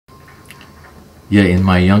Yeah, in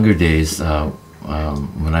my younger days,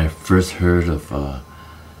 when I first heard of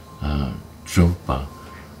Trungpa,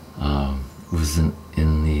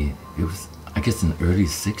 it was I guess in the early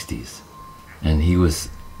 60s, and he was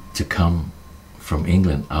to come from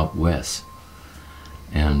England out west,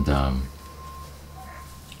 and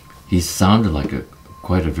he sounded like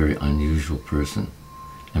quite a very unusual person,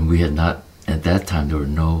 and we had not, at that time there were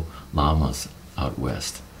no lamas out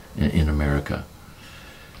west in America.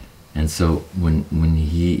 And so when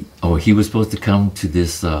he was supposed to come to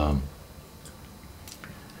this,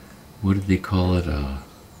 what did they call it?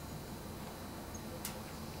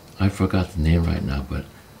 I forgot the name right now, but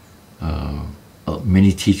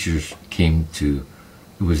many teachers came to,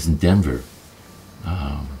 it was in Denver.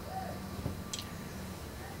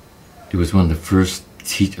 It was one of the first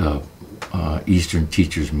Eastern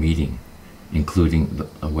teachers meeting, including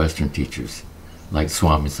the Western teachers, like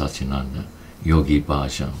Swami Satyananda, Yogi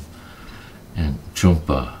Bhajan, and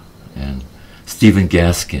Trungpa, and Stephen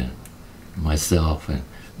Gaskin, myself, and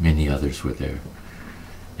many others were there.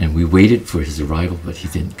 And we waited for his arrival, but he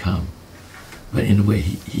didn't come. But in a way,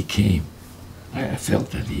 he came. I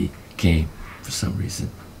felt that he came for some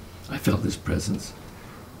reason. I felt his presence.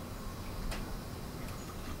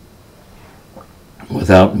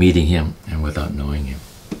 Without meeting him and without knowing him.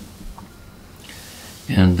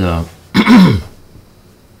 And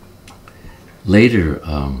later,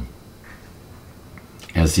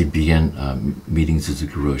 as he began meeting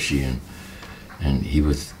Suzuki-roshi, and he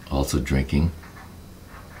was also drinking,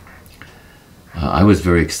 I was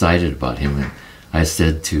very excited about him, and I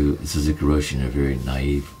said to Suzuki-roshi in a very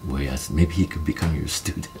naive way, I said, maybe he could become your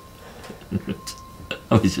student.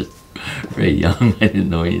 I was just very young, I didn't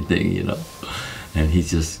know anything, you know. And he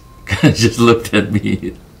just just looked at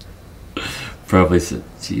me, probably said,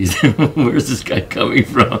 geez, where's this guy coming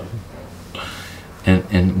from?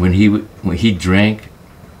 And when he drank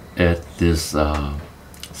at this San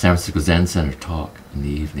Francisco Zen Center talk in the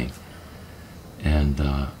evening, and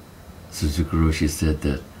Suzuki-roshi said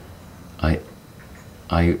that I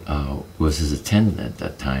was his attendant at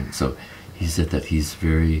that time, so he said that he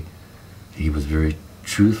was very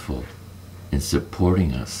truthful in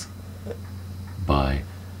supporting us by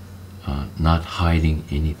not hiding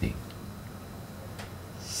anything.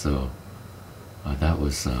 So that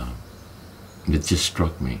was, it just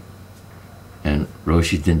struck me. And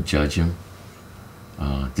Roshi didn't judge him,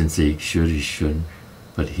 didn't say he should, he shouldn't,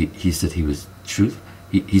 but he said he was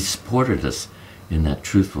he supported us in that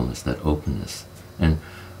truthfulness, that openness. And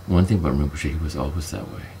one thing about Rinpoche, he was always that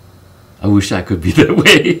way. I wish I could be that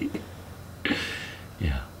way.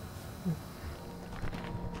 Yeah.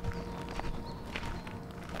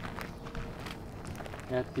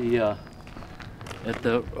 At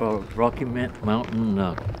the Rocky Mountain,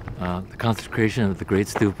 the consecration of the Great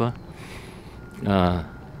Stupa,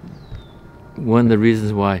 one of the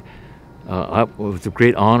reasons why it was a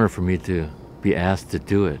great honor for me to be asked to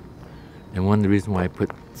do it, and one of the reasons why I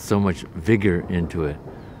put so much vigor into it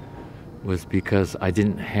was because I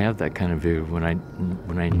didn't have that kind of vigor when I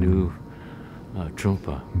knew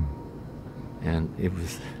Trungpa, and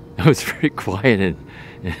I was very quiet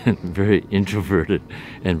and very introverted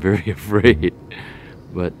and very afraid,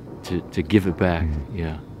 but to give it back,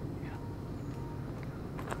 yeah.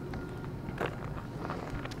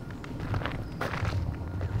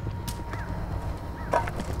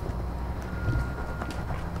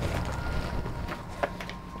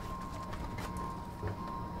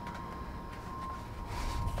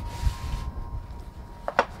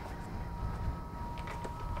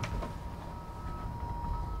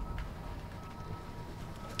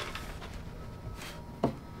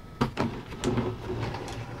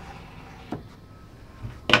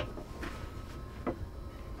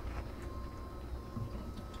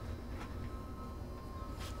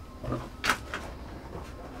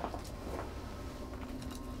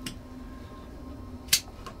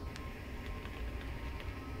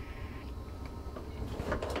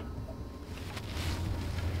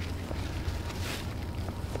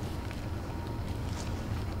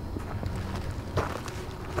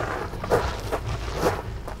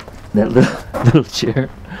 That little chair,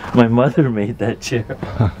 my mother made that chair,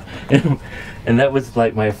 and that was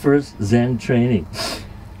like my first Zen training.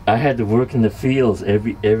 I had to work in the fields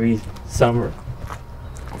every summer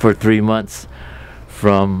for 3 months,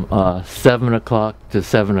 from 7 o'clock to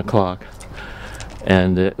 7 o'clock,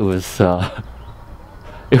 and it was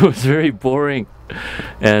very boring,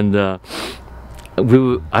 and I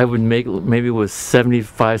would make, maybe it was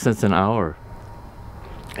 75 cents an hour,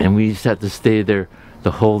 and we just had to stay there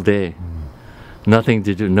the whole day. Nothing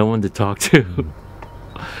to do, no one to talk to.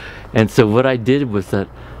 And so what I did was that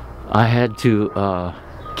I had to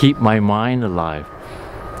keep my mind alive.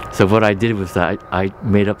 So what I did was I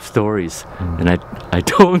made up stories, and I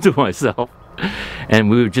told them to myself, and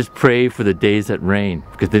we would just pray for the days that rain,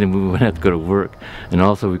 because then we wouldn't have to go to work, and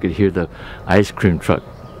also we could hear the ice cream truck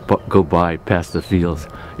go by past the fields.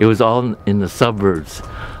 It was all in the suburbs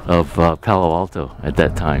of Palo Alto at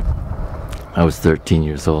that time. I was 13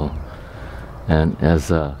 years old, and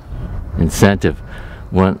as a incentive,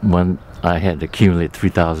 one I had to accumulate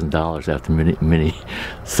 $3,000 after many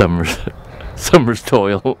summer's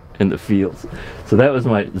toil in the fields. So that was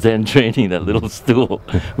my Zen training, that little stool.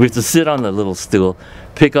 We used to sit on the little stool,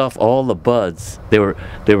 pick off all the buds.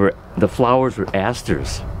 The flowers were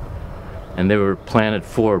asters, and they were planted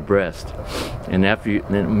 4 abreast. And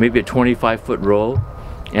then maybe a 25-foot row,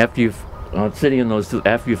 after you've sitting in those two,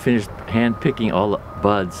 after you finish hand picking all the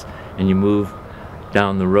buds, and you move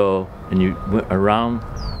down the row, and you went around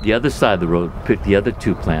the other side of the road, pick the other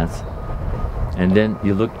 2 plants, and then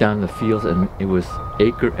you look down the fields, and it was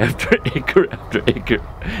acre after acre after acre.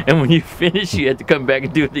 And when you finish, you had to come back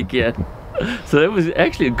and do it again. So that was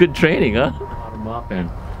actually a good training, huh? Bottom up, and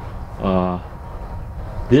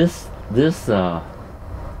this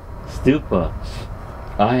stupa,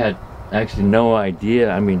 I had actually no idea.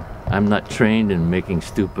 I mean, I'm not trained in making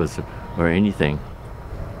stupas or anything,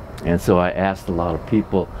 and so I asked a lot of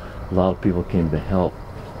people. A lot of people came to help,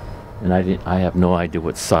 and I have no idea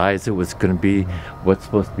what size it was going to be, what's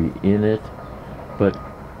supposed to be in it, but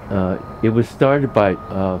it was started by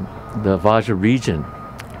the Vajra region.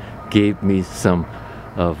 Gave me some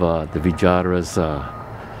of the Vijayadhara's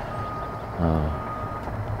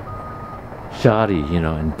shoddy, you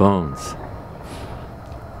know, and bones.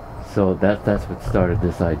 So that's what started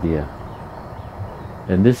this idea.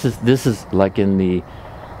 And this is like in the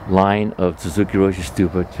line of Suzuki-roshi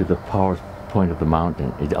stupa to the power point of the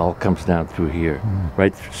mountain. It all comes down through here,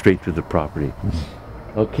 right straight through the property.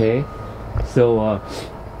 Okay, so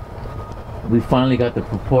we finally got the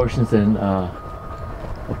proportions, and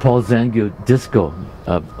Paul Zengyu Disco,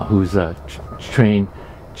 who's a trained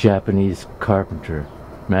Japanese carpenter,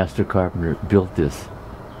 master carpenter, built this.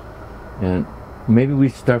 And maybe we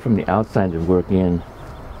start from the outside and work in.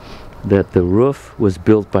 That the roof was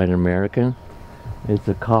built by an American. It's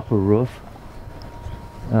a copper roof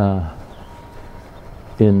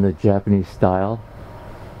in the Japanese style.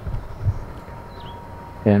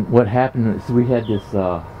 And what happened is we had this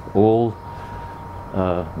old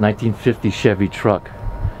 1950 Chevy truck,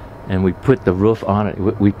 and we put the roof on it.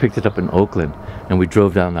 We picked it up in Oakland, and we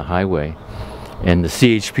drove down the highway, and the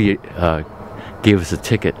CHP gave us a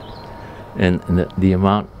ticket, and the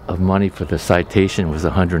amount of money for the citation was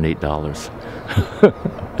 $108.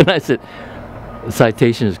 And I said, the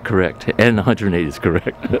citation is correct, and 108 is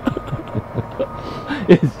correct.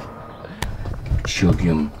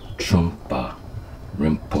 Chogyam Trungpa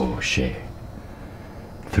Rinpoche.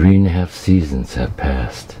 3.5 seasons have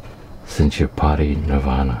passed since your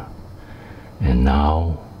parinirvana, and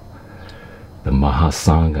now the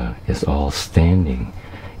Mahasangha is all standing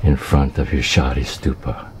in front of your shoddy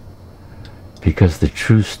stupa. Because the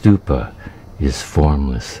true stupa is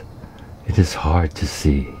formless, it is hard to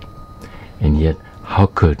see, and yet how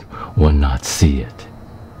could one not see it?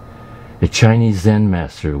 A Chinese Zen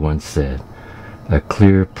master once said, "A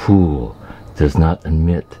clear pool does not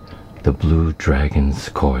emit the blue dragon's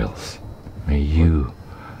coils." May you,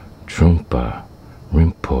 Trungpa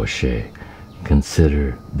Rinpoche,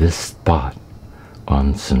 consider this spot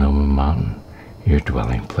on Sonoma Mountain your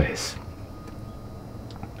dwelling place.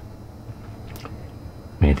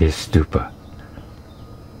 May this stupa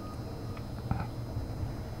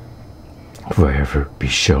forever be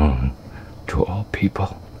shown to all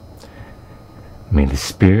people. May the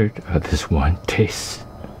spirit of this one taste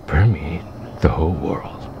permeate the whole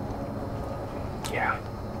world.